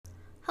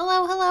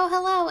Hello, hello,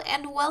 hello,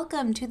 and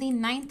welcome to the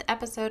 9th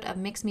episode of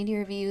Mixed Media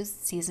Reviews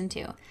Season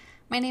 2.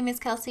 My name is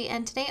Kelsey,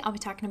 and today I'll be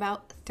talking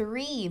about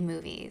 3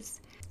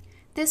 movies.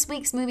 This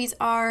week's movies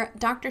are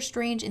Doctor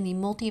Strange in the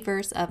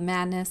Multiverse of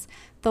Madness,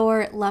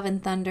 Thor, Love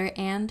and Thunder,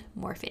 and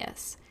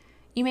Morbius.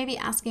 You may be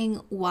asking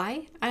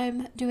why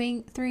I'm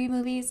doing 3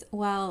 movies.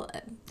 Well,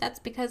 that's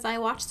because I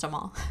watched them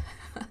all.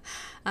 And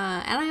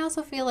I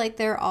also feel like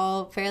they're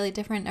all fairly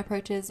different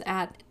approaches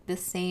at the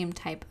same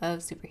type of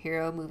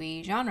superhero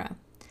movie genre.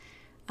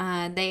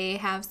 They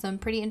have some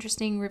pretty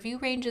interesting review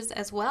ranges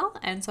as well,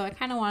 and so I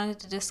kind of wanted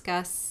to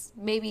discuss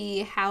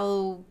maybe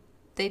how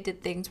they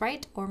did things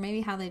right or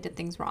maybe how they did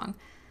things wrong.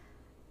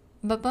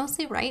 But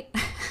mostly right,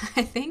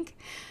 I think.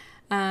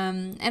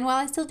 And while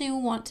I still do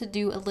want to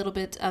do a little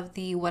bit of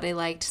the what I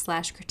liked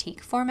 /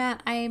 critique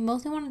format, I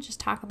mostly want to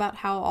just talk about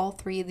how all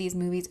 3 of these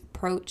movies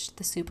approached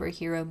the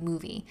superhero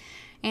movie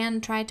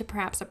and tried to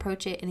perhaps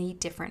approach it in a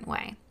different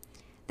way.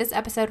 This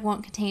episode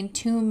won't contain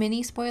too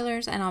many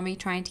spoilers, and I'll be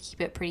trying to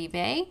keep it pretty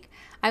vague.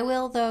 I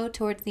will, though,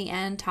 towards the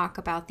end talk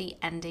about the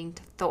ending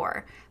to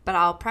Thor, but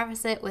I'll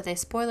preface it with a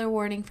spoiler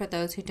warning for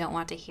those who don't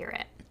want to hear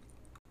it.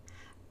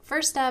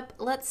 First up,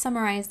 let's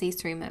summarize these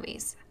 3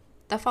 movies.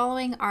 The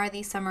following are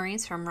the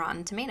summaries from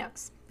Rotten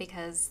Tomatoes,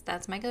 because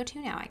that's my go-to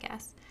now, I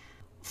guess.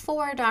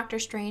 For Doctor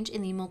Strange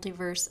in the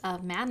Multiverse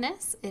of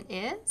Madness, it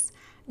is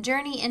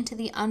journey into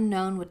the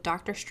unknown with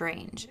Doctor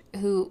Strange,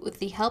 who, with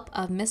the help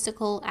of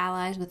mystical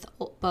allies with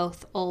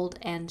both old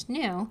and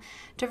new,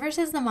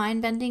 traverses the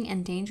mind-bending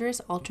and dangerous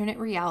alternate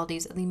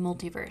realities of the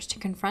multiverse to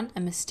confront a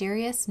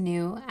mysterious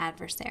new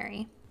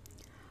adversary.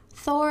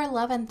 Thor,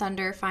 Love and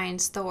Thunder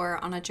finds Thor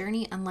on a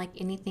journey unlike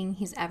anything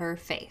he's ever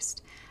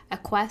faced, a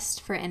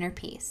quest for inner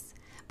peace.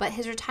 But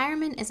his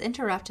retirement is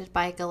interrupted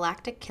by a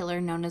galactic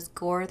killer known as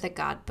Gore the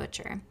God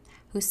Butcher,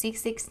 who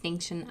seeks the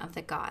extinction of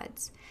the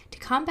gods. To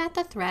combat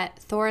the threat,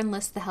 Thor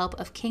enlists the help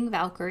of King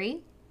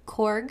Valkyrie,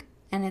 Korg,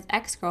 and his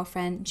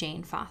ex-girlfriend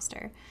Jane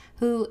Foster,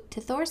 who,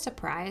 to Thor's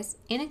surprise,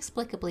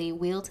 inexplicably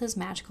wields his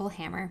magical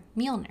hammer,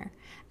 Mjolnir,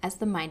 as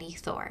the mighty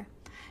Thor.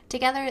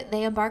 Together,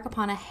 they embark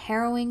upon a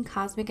harrowing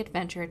cosmic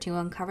adventure to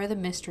uncover the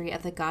mystery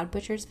of the God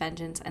Butcher's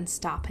vengeance and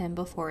stop him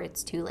before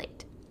it's too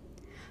late.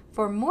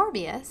 For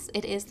Morbius,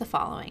 it is the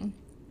following.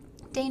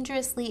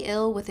 Dangerously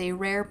ill with a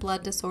rare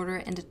blood disorder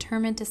and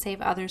determined to save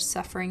others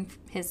suffering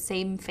his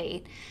same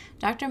fate,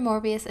 Dr.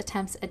 Morbius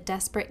attempts a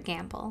desperate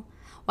gamble.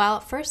 While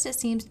at first it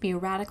seems to be a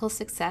radical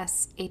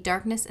success, a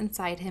darkness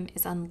inside him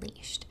is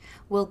unleashed.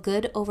 Will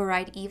good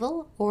override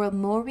evil, or will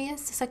Morbius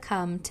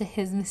succumb to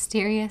his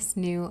mysterious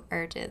new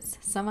urges?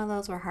 Some of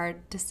those were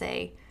hard to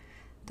say,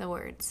 the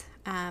words.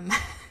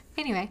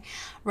 Anyway,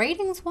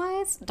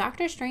 ratings-wise,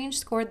 Doctor Strange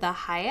scored the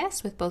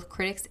highest with both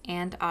critics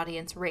and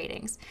audience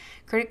ratings.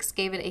 Critics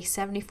gave it a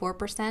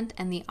 74%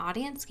 and the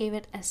audience gave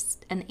it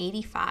an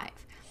 85%.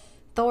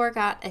 Thor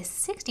got a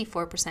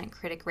 64%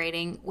 critic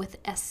rating with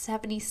a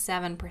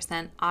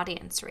 77%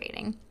 audience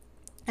rating.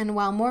 And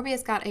while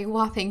Morbius got a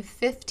whopping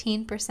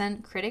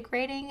 15% critic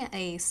rating,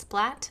 a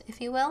splat, if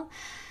you will,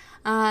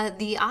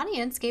 the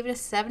audience gave it a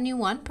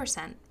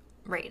 71%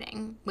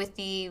 rating, with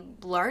the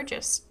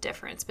largest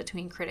difference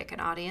between critic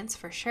and audience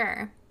for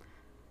sure.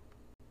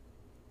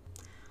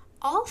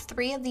 All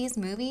 3 of these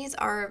movies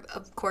are,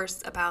 of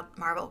course, about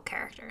Marvel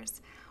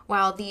characters.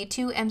 While the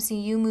 2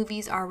 MCU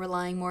movies are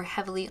relying more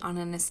heavily on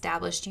an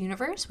established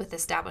universe with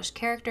established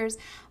characters,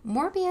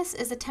 Morbius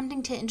is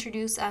attempting to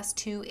introduce us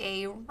to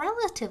a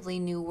relatively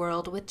new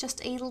world with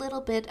just a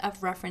little bit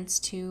of reference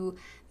to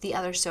the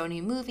other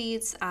Sony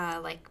movies,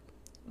 like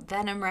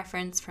Venom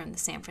reference from the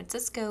San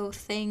Francisco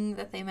thing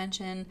that they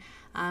mention,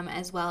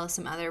 as well as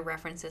some other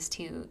references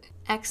to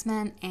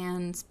X-Men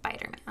and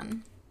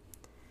Spider-Man.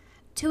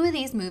 2 of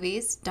these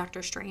movies,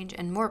 Doctor Strange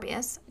and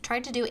Morbius,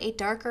 tried to do a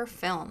darker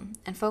film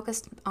and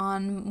focused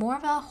on more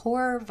of a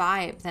horror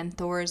vibe than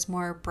Thor's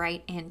more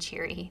bright and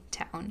cheery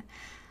tone.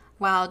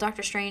 While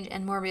Doctor Strange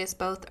and Morbius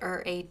both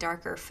are a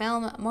darker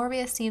film,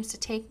 Morbius seems to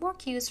take more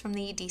cues from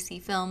the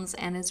DC films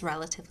and is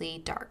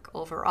relatively dark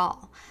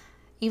overall.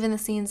 Even the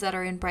scenes that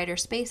are in brighter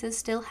spaces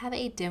still have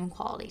a dim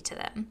quality to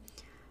them.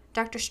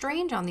 Doctor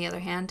Strange, on the other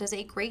hand, does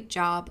a great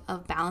job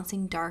of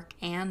balancing dark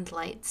and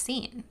light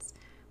scenes,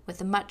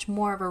 with much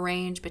more of a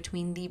range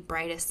between the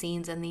brightest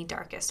scenes and the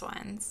darkest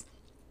ones.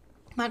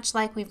 Much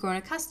like we've grown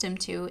accustomed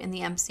to in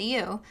the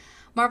MCU,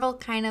 Marvel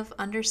kind of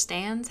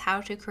understands how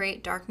to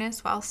create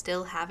darkness while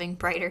still having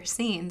brighter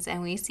scenes,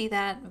 and we see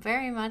that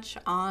very much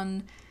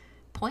on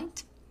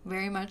point,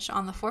 very much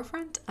on the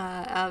forefront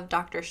of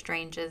Doctor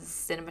Strange's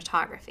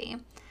cinematography.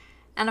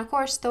 And of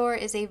course, Thor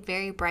is a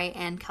very bright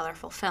and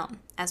colorful film.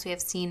 As we have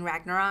seen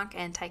Ragnarok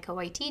and Taika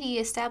Waititi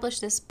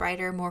establish this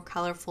brighter, more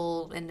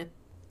colorful, and a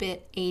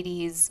bit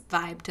 80s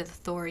vibe to the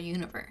Thor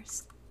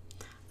universe.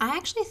 I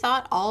actually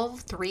thought all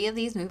 3 of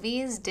these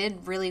movies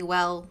did really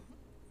well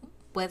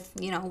with,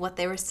 what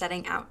they were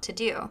setting out to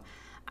do.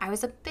 I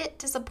was a bit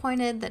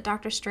disappointed that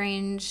Doctor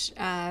Strange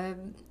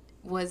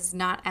was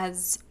not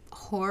as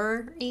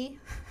horror-y,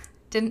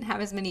 didn't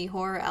have as many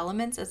horror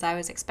elements as I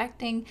was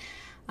expecting.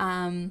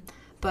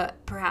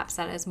 but perhaps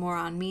that is more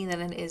on me than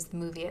it is the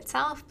movie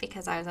itself,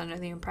 because I was under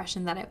the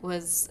impression that it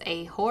was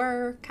a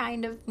horror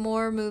kind of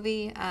more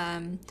movie,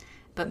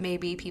 but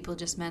maybe people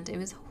just meant it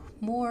was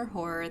more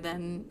horror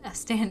than a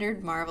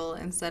standard Marvel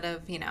instead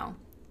of,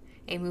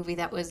 a movie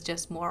that was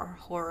just more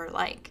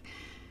horror-like.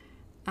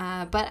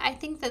 But I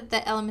think that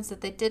the elements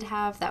that they did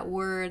have that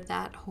word,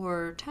 that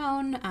horror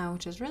tone,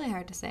 which is really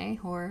hard to say,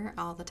 horror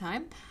all the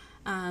time,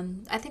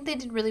 I think they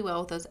did really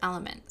well with those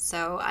elements,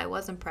 so I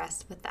was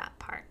impressed with that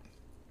part.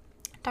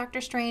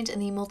 Doctor Strange in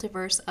the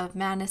Multiverse of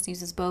Madness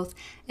uses both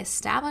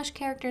established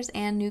characters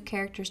and new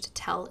characters to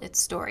tell its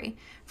story,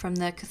 from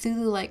the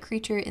Cthulhu-like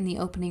creature in the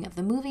opening of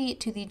the movie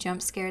to the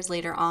jump scares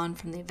later on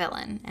from the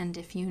villain. And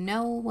if you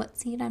know what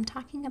scene I'm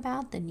talking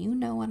about, then you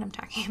know what I'm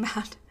talking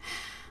about.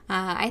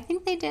 I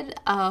think they did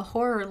a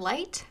horror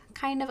light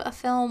kind of a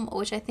film,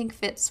 which I think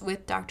fits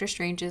with Doctor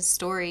Strange's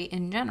story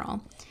in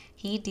general.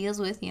 He deals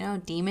with,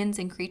 demons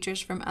and creatures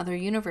from other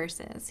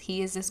universes.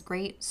 He is this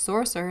great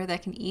sorcerer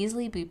that can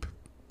easily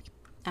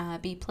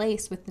be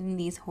placed within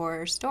these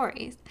horror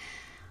stories.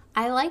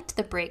 I liked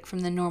the break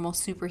from the normal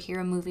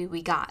superhero movie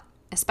we got,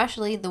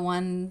 especially the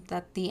one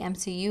that the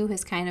MCU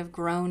has kind of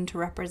grown to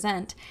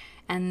represent,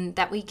 and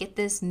that we get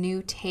this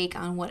new take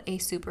on what a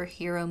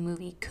superhero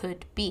movie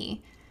could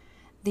be.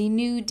 The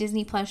new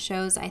Disney Plus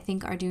shows, I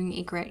think, are doing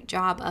a great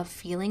job of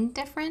feeling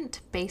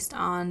different based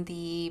on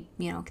the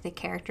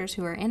characters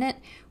who are in it,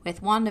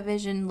 with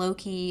WandaVision,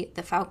 Loki,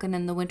 the Falcon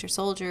and the Winter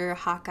Soldier,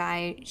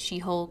 Hawkeye,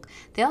 She-Hulk.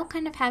 They all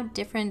kind of have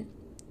different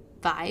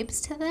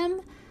vibes to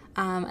them.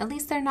 At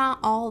least they're not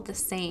all the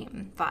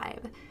same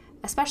vibe,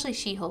 especially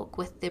She-Hulk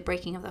with the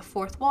breaking of the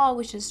fourth wall,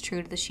 which is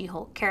true to the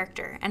She-Hulk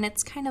character, and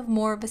it's kind of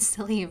more of a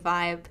silly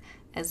vibe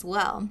as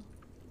well.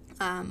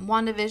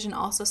 WandaVision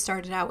also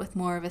started out with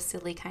more of a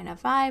silly kind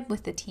of vibe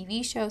with the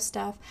TV show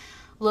stuff.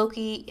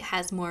 Loki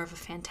has more of a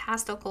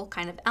fantastical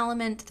kind of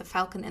element. The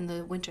Falcon and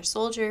the Winter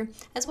Soldier,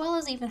 as well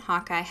as even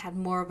Hawkeye, had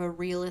more of a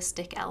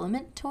realistic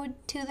element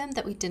to them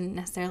that we didn't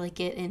necessarily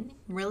get in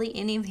really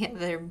any of the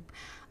other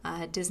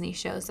Disney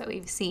shows that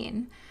we've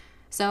seen.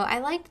 So I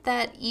liked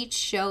that each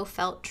show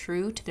felt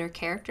true to their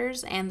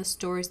characters and the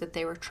stories that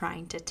they were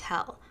trying to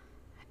tell.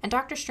 And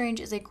Doctor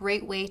Strange is a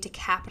great way to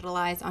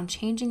capitalize on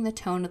changing the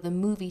tone of the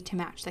movie to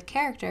match the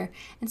character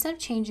instead of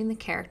changing the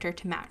character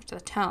to match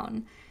the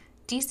tone.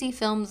 DC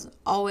films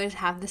always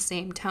have the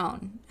same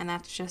tone, and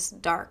that's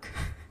just dark,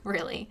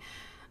 really.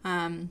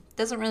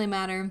 Doesn't really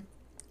matter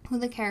who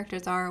the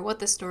characters are, what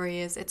the story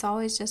is, it's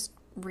always just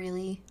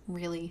really,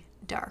 really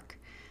dark.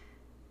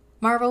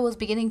 Marvel was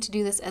beginning to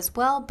do this as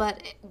well,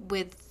 but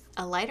with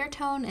a lighter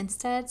tone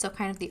instead, so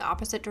kind of the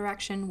opposite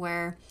direction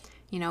where,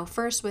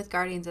 first with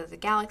Guardians of the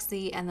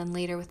Galaxy and then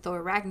later with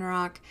Thor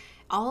Ragnarok,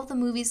 all of the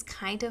movies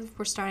kind of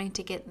were starting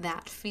to get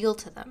that feel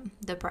to them.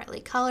 The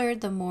brightly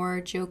colored, the more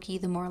jokey,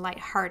 the more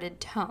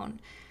lighthearted tone.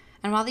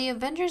 And while the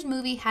Avengers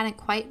movie hadn't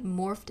quite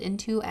morphed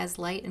into as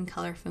light and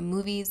colorful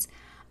movies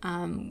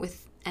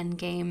with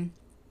Endgame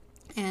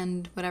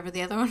and whatever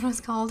the other one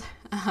was called,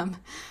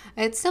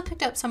 it still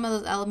picked up some of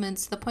those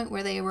elements to the point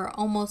where they were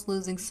almost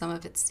losing some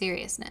of its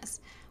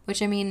seriousness.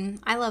 Which,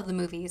 I love the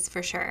movies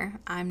for sure.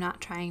 I'm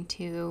not trying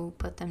to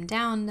put them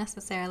down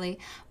necessarily,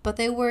 but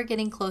they were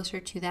getting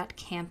closer to that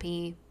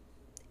campy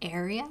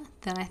area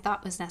than I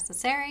thought was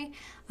necessary.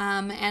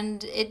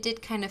 And it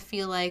did kind of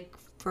feel like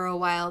for a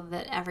while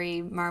that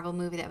every Marvel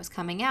movie that was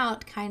coming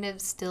out kind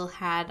of still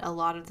had a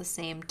lot of the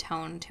same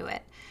tone to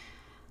it.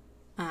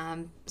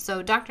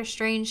 So Doctor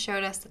Strange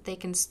showed us that they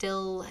can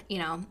still,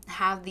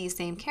 have these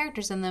same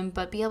characters in them,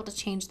 but be able to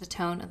change the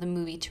tone of the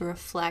movie to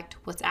reflect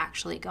what's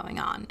actually going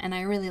on. And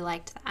I really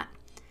liked that.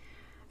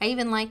 I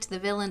even liked the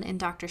villain in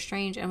Doctor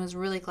Strange and was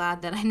really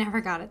glad that I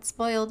never got it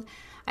spoiled.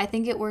 I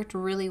think it worked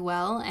really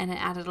well, and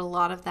it added a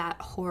lot of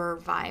that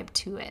horror vibe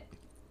to it.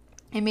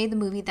 It made the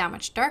movie that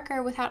much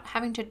darker without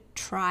having to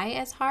try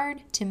as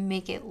hard to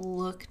make it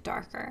look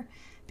darker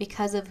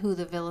because of who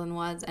the villain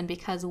was and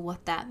because of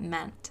what that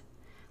meant.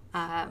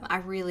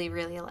 I really,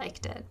 really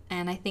liked it,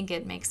 and I think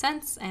it makes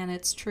sense, and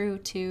it's true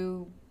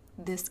to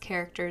this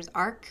character's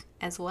arc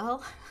as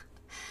well.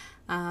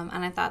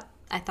 And I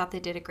thought they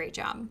did a great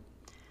job.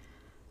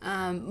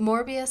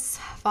 Morbius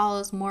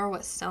follows more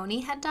what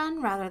Sony had done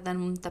rather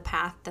than the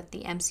path that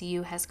the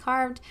MCU has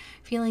carved,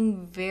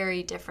 feeling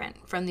very different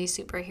from these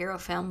superhero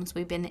films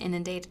we've been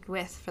inundated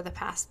with for the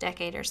past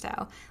decade or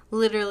so.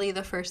 Literally,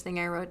 the first thing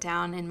I wrote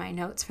down in my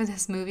notes for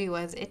this movie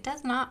was, it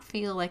does not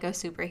feel like a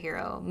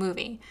superhero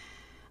movie.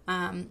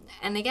 And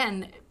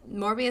again,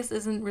 Morbius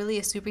isn't really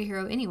a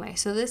superhero anyway,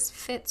 so this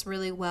fits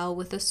really well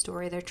with the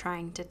story they're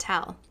trying to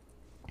tell.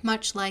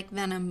 Much like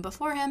Venom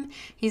before him,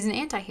 he's an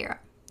anti-hero.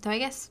 Though I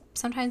guess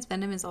sometimes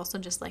Venom is also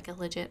just like a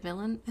legit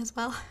villain as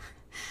well.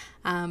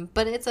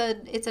 But it's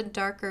a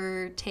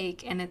darker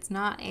take, and it's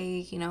not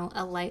a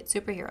light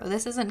superhero.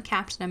 This isn't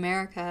Captain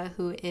America,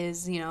 who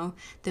is,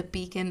 the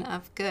beacon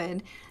of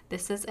good.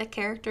 This is a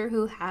character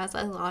who has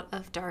a lot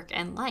of dark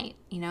and light,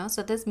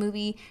 So this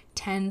movie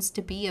tends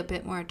to be a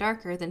bit more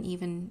darker than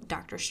even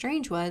Doctor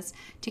Strange was,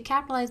 to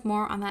capitalize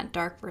more on that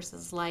dark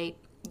versus light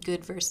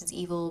good versus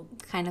evil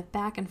kind of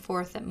back and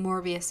forth that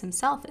Morbius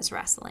himself is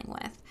wrestling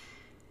with.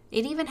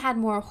 It even had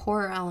more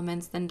horror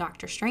elements than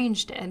Doctor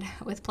Strange did,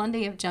 with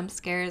plenty of jump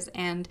scares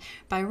and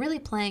by really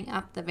playing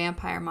up the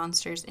vampire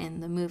monsters in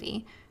the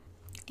movie.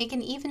 It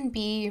can even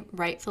be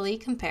rightfully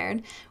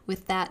compared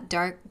with that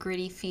dark,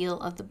 gritty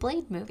feel of the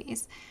Blade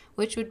movies,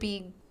 which would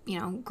be,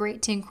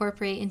 great to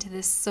incorporate into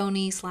this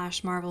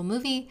Sony/Marvel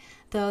movie,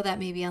 though that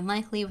may be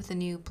unlikely with the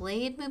new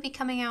Blade movie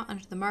coming out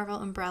under the Marvel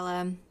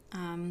umbrella.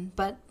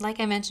 But like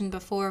I mentioned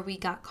before, we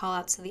got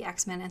call-outs to the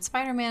X-Men and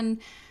Spider-Man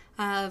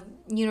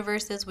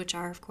universes, which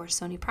are, of course,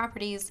 Sony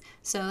properties.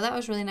 So that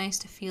was really nice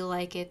to feel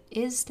like it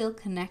is still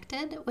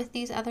connected with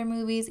these other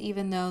movies,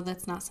 even though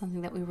that's not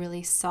something that we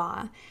really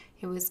saw.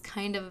 It was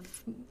kind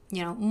of,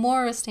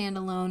 more a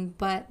standalone,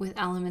 but with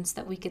elements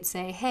that we could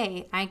say,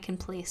 hey, I can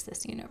place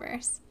this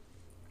universe.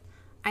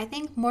 I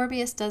think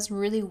Morbius does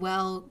really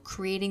well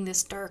creating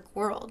this dark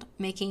world,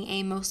 making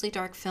a mostly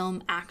dark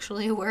film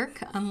actually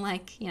work,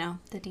 unlike,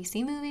 the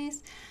DC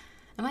movies.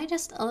 Am I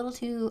just a little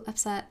too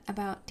upset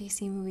about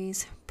DC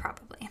movies?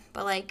 Probably.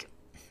 But,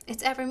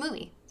 it's every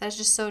movie that's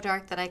just so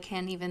dark that I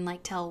can't even,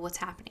 tell what's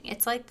happening.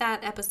 It's like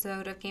that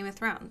episode of Game of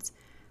Thrones.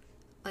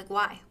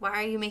 Why? Why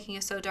are you making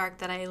it so dark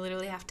that I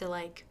literally have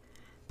to,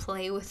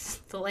 play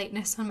with the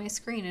lightness on my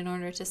screen in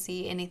order to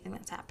see anything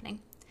that's happening?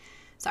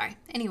 Sorry.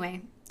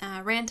 Anyway,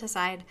 rant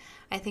aside,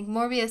 I think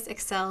Morbius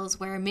excels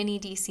where many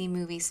DC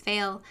movies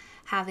fail,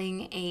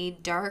 having a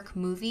dark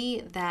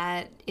movie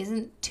that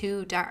isn't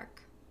too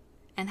dark.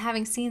 And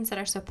having scenes that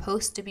are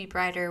supposed to be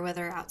brighter,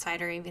 whether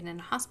outside or even in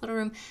a hospital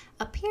room,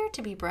 appear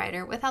to be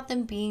brighter without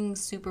them being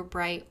super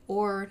bright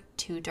or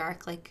too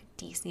dark like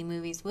DC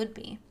movies would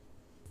be.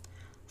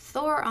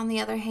 Thor, on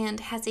the other hand,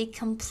 has a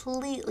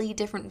completely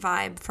different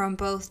vibe from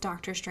both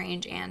Doctor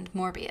Strange and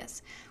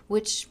Morbius,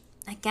 which,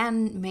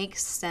 again,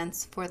 makes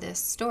sense for this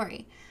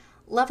story.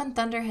 Love and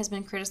Thunder has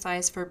been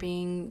criticized for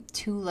being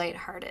too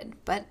lighthearted,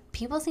 but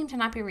people seem to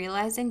not be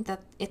realizing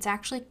that it's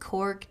actually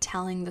Korg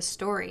telling the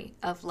story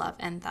of Love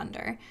and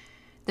Thunder.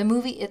 The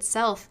movie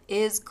itself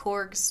is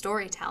Korg's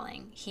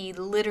storytelling. He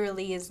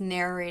literally is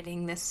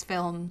narrating this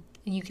film,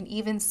 and you can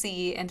even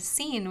see a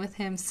scene with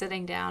him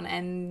sitting down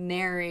and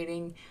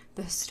narrating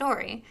the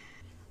story.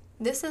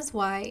 This is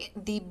why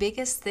the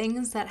biggest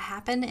things that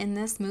happen in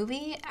this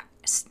movie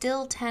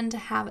still tend to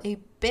have a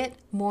bit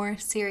more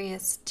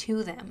serious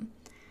to them,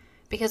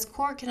 because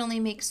Korg can only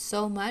make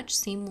so much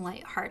seem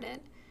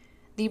lighthearted.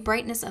 The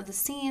brightness of the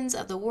scenes,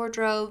 of the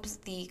wardrobes,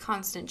 the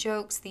constant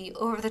jokes, the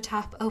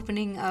over-the-top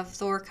opening of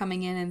Thor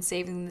coming in and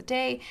saving the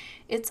day,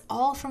 it's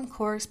all from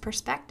Korg's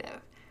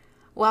perspective.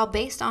 While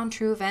based on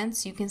true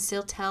events, you can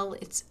still tell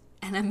it's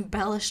an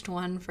embellished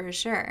one for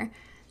sure.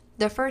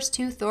 The first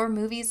two Thor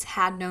movies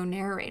had no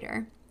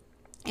narrator.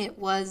 It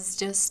was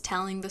just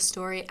telling the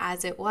story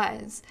as it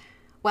was,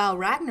 while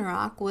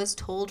Ragnarok was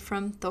told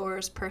from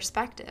Thor's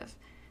perspective.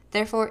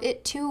 Therefore,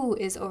 it too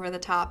is over the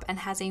top and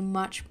has a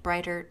much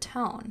brighter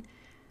tone,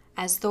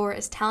 as Thor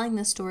is telling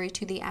the story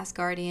to the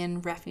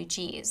Asgardian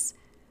refugees.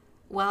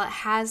 While it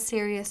has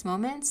serious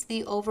moments,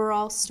 the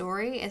overall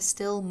story is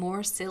still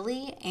more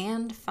silly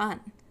and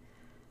fun.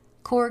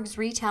 Korg's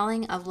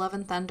retelling of Love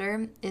and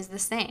Thunder is the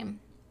same.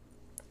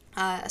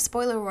 A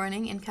spoiler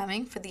warning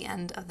incoming for the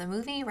end of the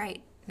movie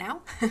right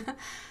now.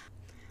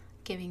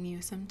 Giving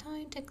you some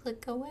time to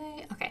click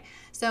away. Okay,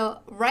 so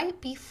right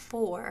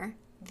before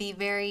the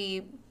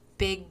very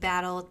big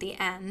battle at the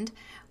end,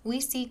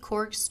 we see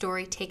Korg's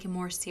story take a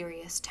more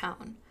serious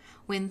tone.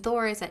 When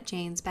Thor is at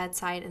Jane's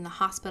bedside in the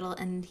hospital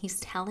and he's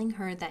telling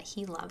her that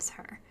he loves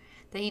her,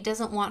 that he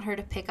doesn't want her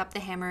to pick up the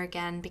hammer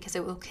again because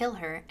it will kill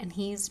her, and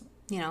he's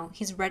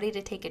ready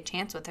to take a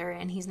chance with her,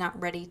 and he's not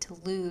ready to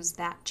lose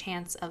that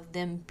chance of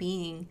them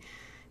being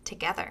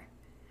together.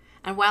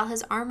 And while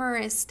his armor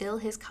is still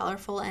his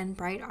colorful and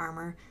bright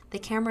armor, the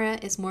camera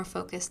is more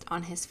focused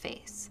on his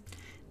face.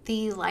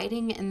 The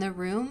lighting in the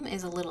room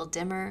is a little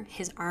dimmer,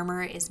 his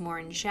armor is more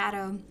in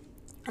shadow,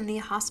 and the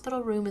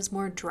hospital room is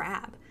more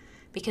drab,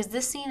 because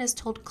this scene is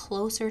told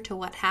closer to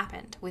what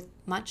happened, with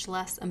much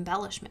less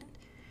embellishment,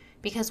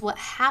 because what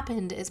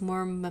happened is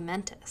more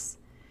momentous.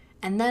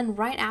 And then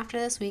right after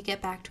this, we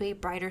get back to a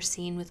brighter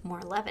scene with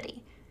more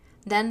levity.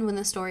 Then, when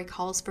the story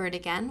calls for it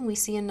again, we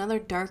see another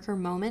darker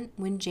moment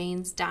when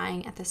Jane's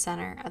dying at the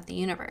center of the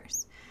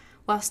universe.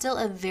 While still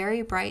a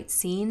very bright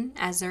scene,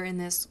 as they're in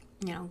this,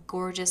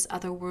 gorgeous,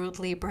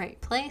 otherworldly,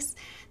 bright place,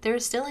 there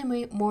is still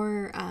a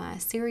more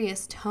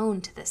serious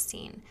tone to this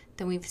scene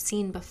than we've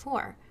seen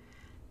before,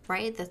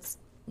 right? That's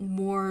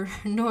more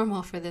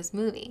normal for this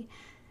movie.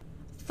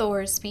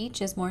 Thor's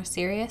speech is more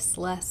serious,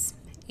 less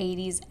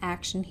 80s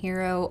action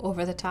hero,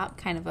 over-the-top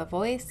kind of a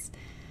voice.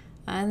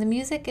 And the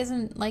music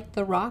isn't like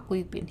the rock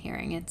we've been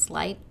hearing. It's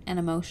light and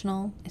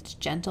emotional. It's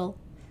gentle.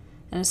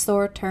 And as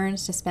Thor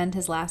turns to spend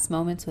his last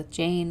moments with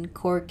Jane,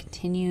 Korg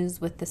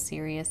continues with the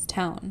serious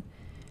tone,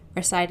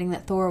 reciting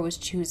that Thor was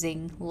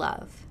choosing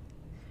love.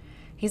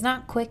 He's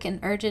not quick and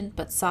urgent,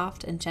 but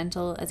soft and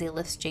gentle as he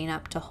lifts Jane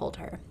up to hold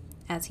her,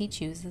 as he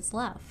chooses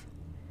love.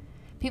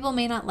 People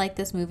may not like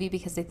this movie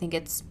because they think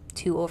it's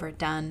too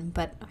overdone,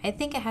 but I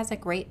think it has a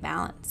great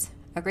balance.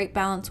 A great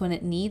balance when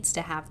it needs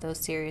to have those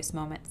serious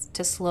moments,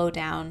 to slow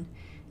down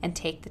and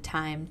take the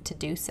time to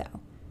do so.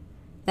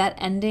 That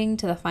ending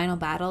to the final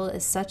battle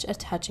is such a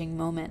touching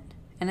moment,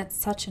 and it's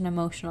such an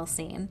emotional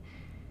scene.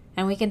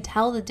 And we can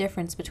tell the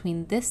difference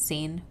between this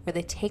scene, where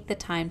they take the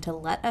time to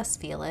let us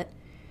feel it,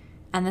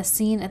 and the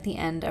scene at the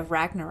end of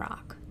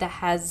Ragnarok that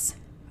has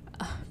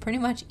a pretty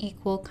much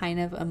equal kind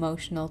of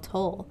emotional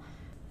toll.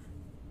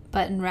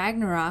 But in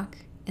Ragnarok,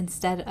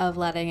 instead of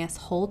letting us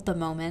hold the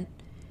moment,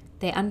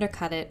 they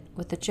undercut it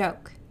with a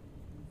joke,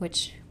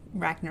 which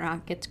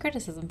Ragnarok gets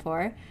criticism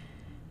for.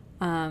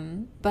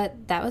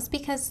 But that was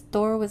because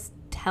Thor was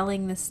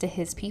telling this to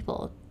his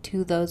people,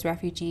 to those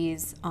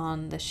refugees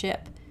on the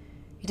ship.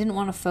 He didn't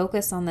want to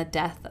focus on the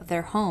death of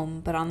their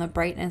home, but on the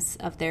brightness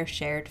of their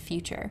shared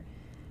future.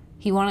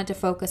 He wanted to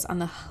focus on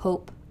the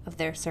hope of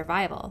their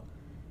survival,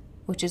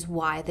 which is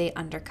why they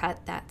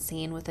undercut that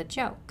scene with a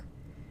joke.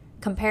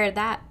 Compare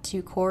that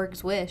to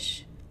Korg's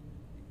wish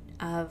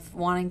of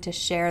wanting to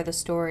share the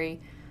story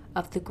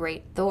of the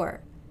great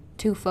Thor.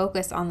 To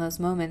focus on those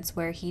moments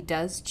where he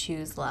does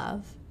choose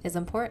love is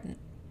important.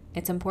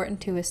 It's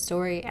important to his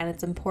story, and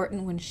it's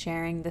important when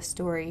sharing the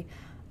story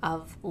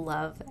of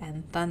love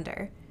and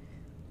thunder.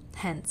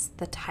 Hence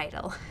the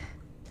title.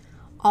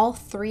 All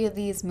three of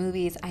these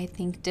movies, I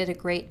think, did a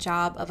great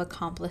job of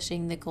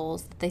accomplishing the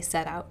goals that they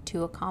set out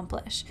to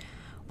accomplish.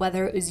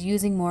 Whether it was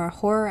using more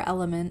horror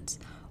elements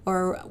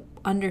or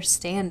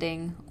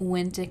understanding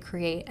when to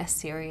create a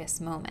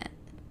serious moment.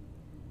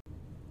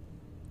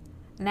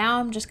 Now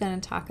I'm just going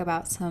to talk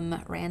about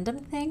some random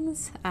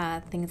things,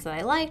 things that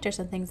I liked or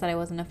some things that I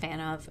wasn't a fan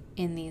of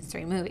in these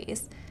three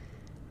movies.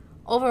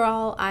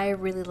 Overall, I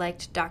really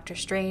liked Doctor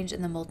Strange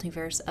in the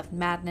Multiverse of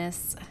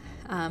Madness.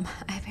 I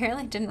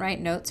apparently didn't write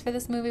notes for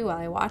this movie while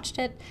I watched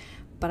it,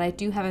 but I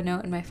do have a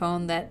note in my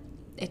phone that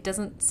it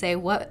doesn't say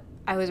what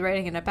I was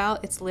writing it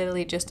about. It's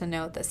literally just a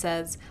note that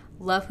says,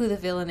 "Love who the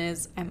villain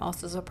is. I'm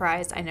also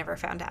surprised I never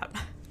found out."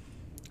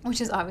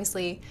 Which is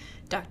obviously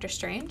Doctor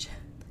Strange,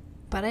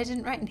 but I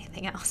didn't write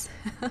anything else.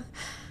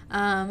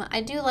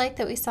 I do like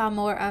that we saw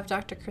more of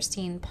Dr.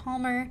 Christine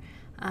Palmer,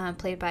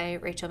 played by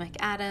Rachel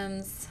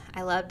McAdams.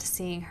 I loved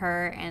seeing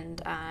her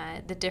and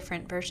the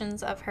different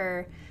versions of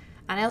her.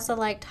 And I also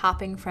liked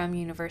hopping from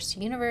universe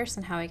to universe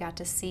and how we got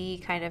to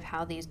see kind of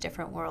how these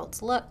different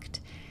worlds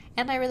looked.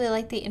 And I really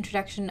liked the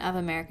introduction of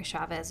America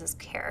Chavez's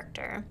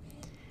character.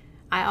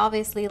 I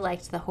obviously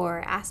liked the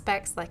horror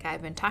aspects like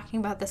I've been talking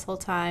about this whole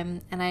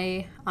time, and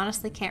I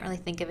honestly can't really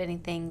think of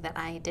anything that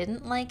I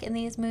didn't like in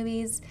these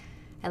movies,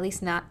 at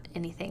least not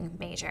anything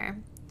major.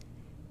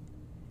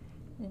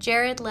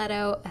 Jared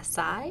Leto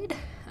aside,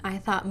 I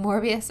thought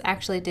Morbius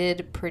actually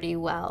did pretty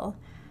well.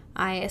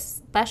 I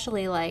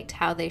especially liked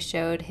how they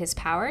showed his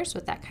powers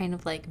with that kind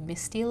of like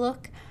misty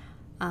look,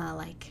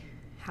 like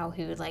how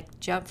he would like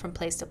jump from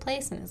place to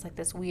place and it's like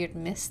this weird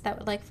mist that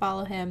would like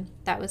follow him.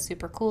 That was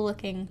super cool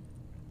looking.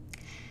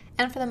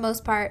 And for the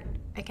most part,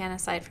 again,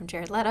 aside from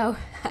Jared Leto,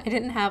 I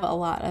didn't have a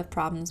lot of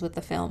problems with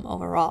the film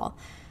overall.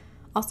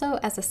 Also,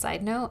 as a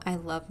side note, I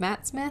love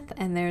Matt Smith,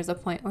 and there's a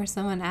point where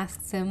someone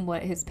asks him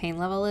what his pain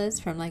level is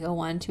from like a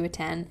 1 to a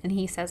 10, and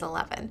he says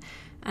 11.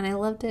 And I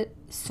loved it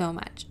so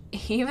much,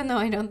 even though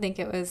I don't think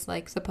it was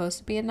like supposed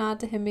to be a nod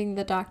to him being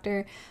the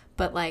doctor,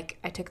 but like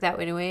I took that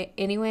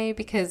anyway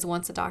because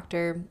once a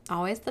doctor,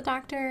 always the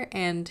doctor,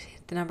 and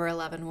the number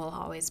 11 will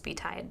always be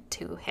tied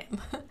to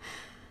him.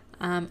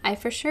 I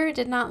for sure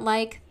did not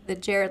like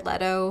that Jared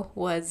Leto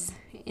was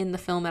in the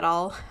film at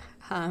all.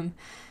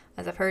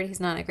 As I've heard, he's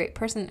not a great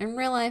person in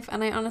real life,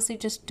 and I honestly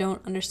just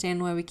don't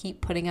understand why we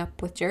keep putting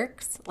up with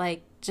jerks.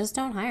 Like, just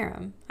don't hire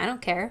him. I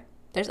don't care.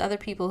 There's other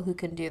people who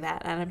can do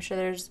that, and I'm sure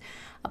there's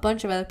a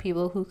bunch of other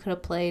people who could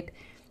have played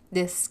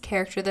this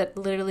character that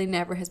literally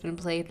never has been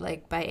played,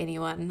 like, by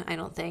anyone, I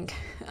don't think.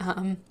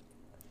 And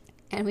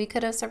we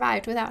could have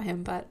survived without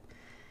him, but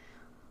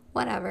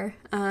whatever.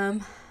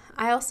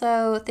 I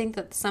also think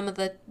that some of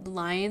the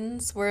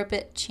lines were a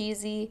bit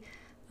cheesy.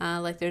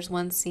 Like there's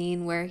one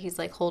scene where he's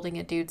like holding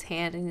a dude's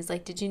hand and he's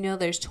like, "Did you know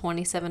there's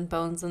 27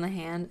 bones in the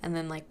hand?" And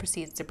then like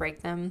proceeds to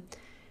break them.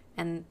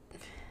 And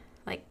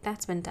like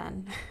that's been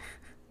done.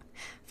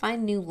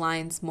 Find new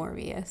lines,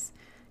 Morbius.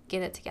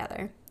 Get it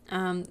together.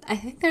 I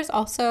think there's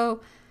also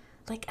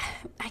like,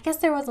 I guess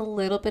there was a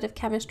little bit of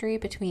chemistry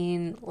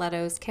between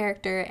Leto's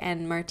character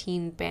and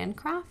Martine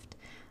Bancroft,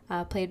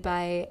 played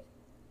by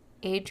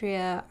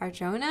Adria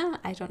Arjona.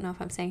 I don't know if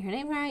I'm saying her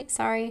name right.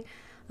 Sorry.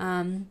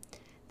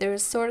 There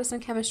was sort of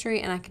some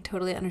chemistry, and I could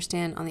totally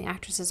understand on the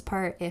actress's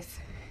part if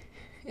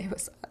it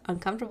was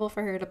uncomfortable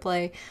for her to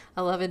play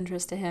a love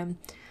interest to him.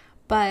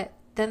 But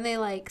then they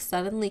like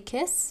suddenly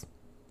kiss,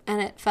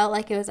 and it felt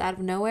like it was out of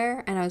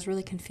nowhere, and I was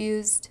really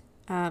confused.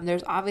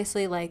 There's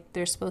obviously like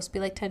there's supposed to be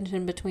like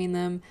tension between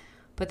them,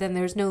 but then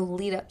there's no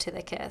lead up to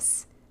the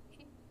kiss.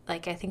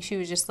 Like I think she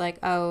was just like,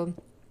 "Oh,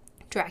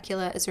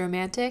 Dracula is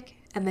romantic,"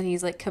 and then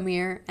he's like, "Come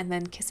here," and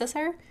then kisses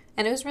her,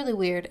 and it was really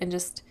weird and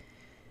just.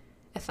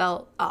 It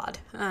felt odd,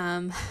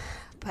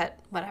 but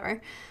whatever.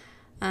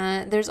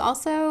 There's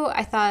also,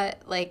 I thought,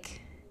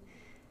 like,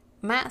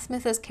 Matt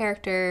Smith's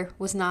character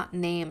was not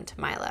named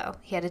Milo.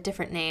 He had a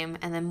different name,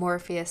 and then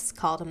Morpheus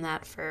called him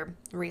that for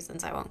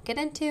reasons I won't get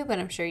into, but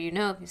I'm sure you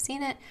know if you've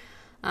seen it.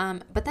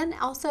 But then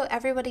also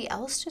everybody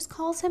else just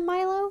calls him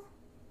Milo.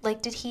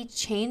 Like, did he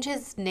change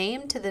his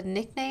name to the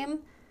nickname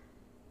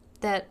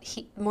that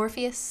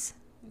Morbius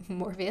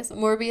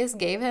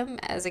gave him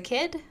as a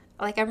kid?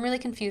 Like, I'm really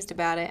confused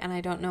about it, and I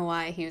don't know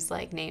why he was,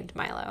 like, named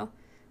Milo.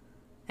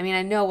 I mean,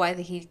 I know why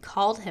he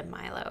called him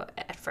Milo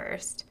at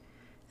first,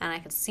 and I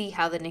could see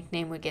how the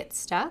nickname would get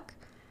stuck,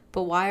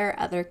 but why are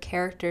other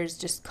characters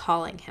just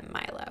calling him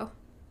Milo?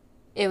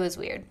 It was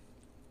weird,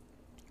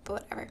 but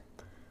whatever.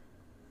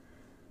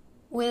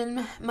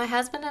 When my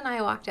husband and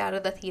I walked out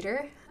of the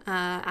theater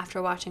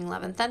after watching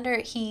Love and Thunder,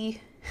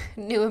 he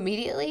knew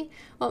immediately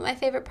what my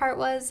favorite part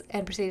was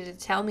and proceeded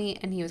to tell me,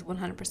 and he was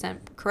 100%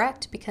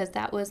 correct because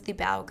that was the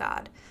bow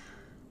god.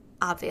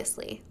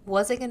 Obviously.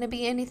 Was it going to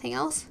be anything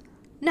else?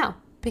 No,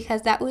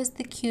 because that was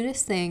the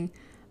cutest thing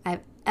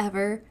I've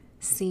ever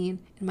seen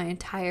in my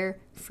entire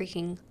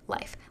freaking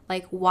life.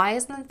 Like, why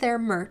isn't there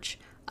merch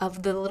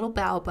of the little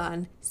bow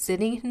bun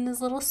sitting in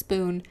his little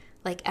spoon,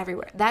 like,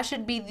 everywhere? That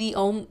should be the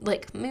only,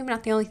 like, maybe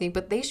not the only thing,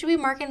 but they should be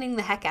marketing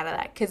the heck out of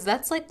that, because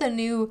that's like the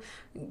new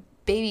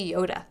Baby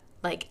Yoda.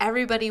 Like,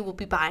 everybody will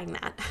be buying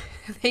that.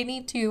 They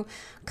need to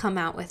come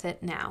out with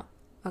it now.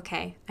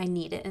 Okay, I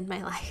need it in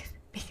my life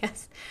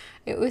because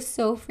it was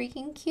so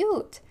freaking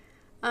cute.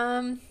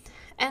 And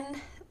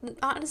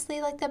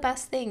honestly, like, the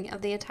best thing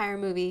of the entire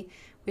movie,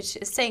 which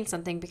is saying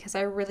something because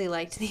I really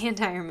liked the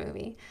entire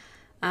movie.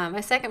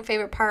 My second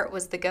favorite part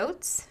was the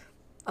goats,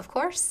 of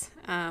course.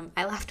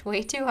 I laughed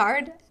way too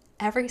hard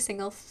every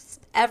single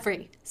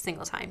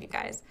time, you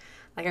guys.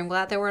 Like, I'm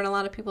glad there weren't a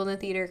lot of people in the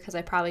theater because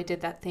I probably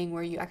did that thing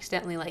where you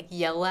accidentally, like,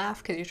 yell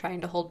laugh because you're trying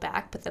to hold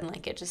back, but then,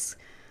 like, it just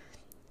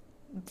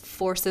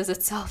forces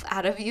itself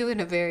out of you in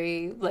a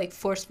very, like,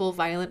 forceful,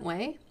 violent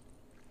way.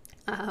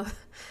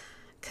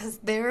 Because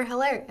they were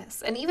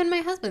hilarious. And even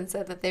my husband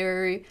said that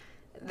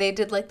they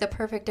did, like, the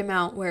perfect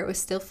amount where it was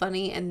still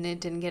funny and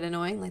it didn't get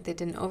annoying, like, they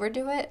didn't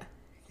overdo it.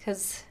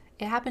 Because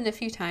it happened a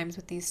few times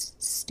with these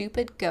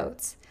stupid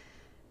goats,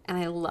 and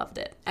I loved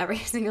it every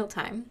single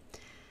time.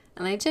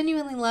 And I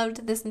genuinely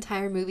loved this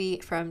entire movie,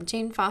 from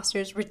Jane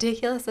Foster's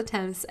ridiculous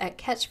attempts at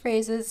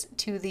catchphrases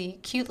to the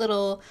cute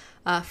little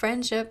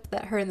friendship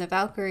that her and the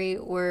Valkyrie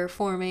were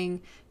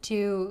forming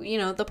to, you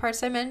know, the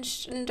parts I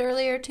mentioned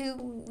earlier,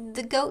 to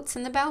the goats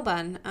and the bow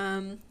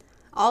bun.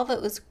 All of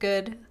it was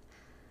good.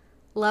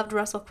 Loved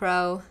Russell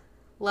Crowe.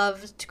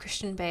 Loved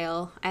Christian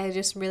Bale. I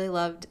just really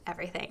loved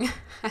everything.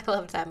 I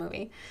loved that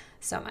movie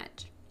so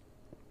much.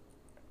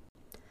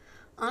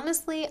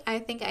 Honestly, I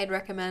think I'd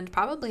recommend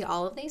probably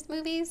all of these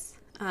movies.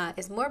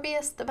 Is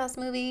Morbius the best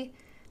movie?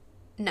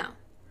 No.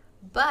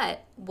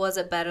 But was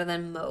it better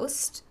than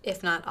most,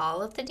 if not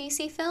all, of the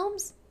DC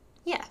films?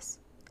 Yes.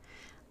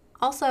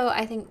 Also,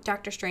 I think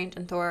Doctor Strange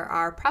and Thor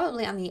are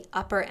probably on the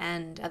upper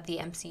end of the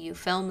MCU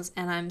films,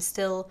 and I'm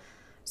still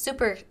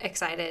super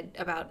excited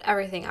about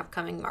everything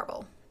upcoming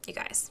Marvel, you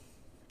guys.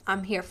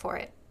 I'm here for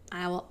it.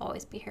 I will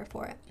always be here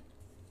for it.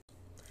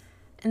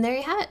 And there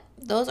you have it.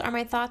 Those are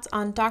my thoughts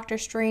on Doctor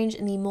Strange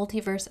in the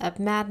Multiverse of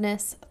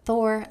Madness,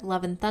 Thor,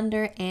 Love and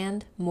Thunder,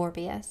 and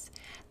Morbius.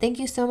 Thank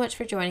you so much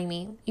for joining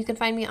me. You can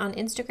find me on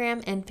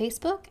Instagram and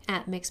Facebook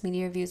at Mixed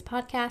Media Reviews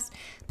Podcast.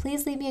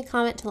 Please leave me a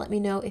comment to let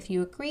me know if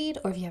you agreed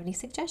or if you have any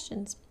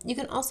suggestions. You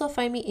can also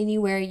find me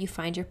anywhere you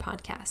find your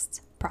podcasts,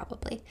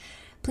 probably.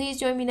 Please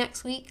join me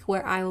next week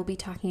where I will be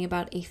talking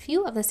about a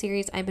few of the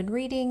series I've been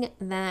reading.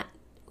 That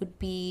would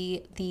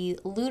be the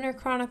Lunar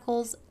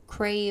Chronicles,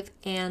 Crave,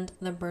 and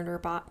the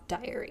Murderbot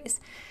Diaries.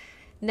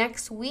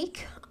 Next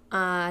week,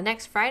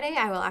 next Friday,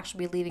 I will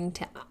actually be leaving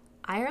to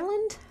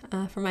Ireland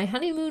for my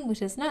honeymoon,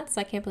 which is nuts.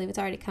 I can't believe it's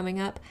already coming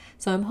up.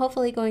 So I'm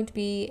hopefully going to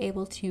be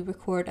able to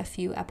record a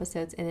few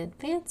episodes in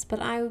advance,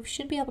 but I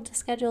should be able to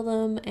schedule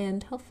them,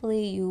 and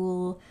hopefully you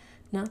will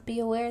not be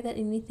aware that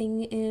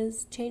anything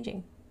is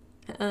changing.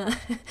 Have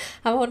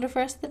a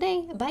wonderful rest of the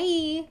day.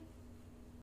 Bye!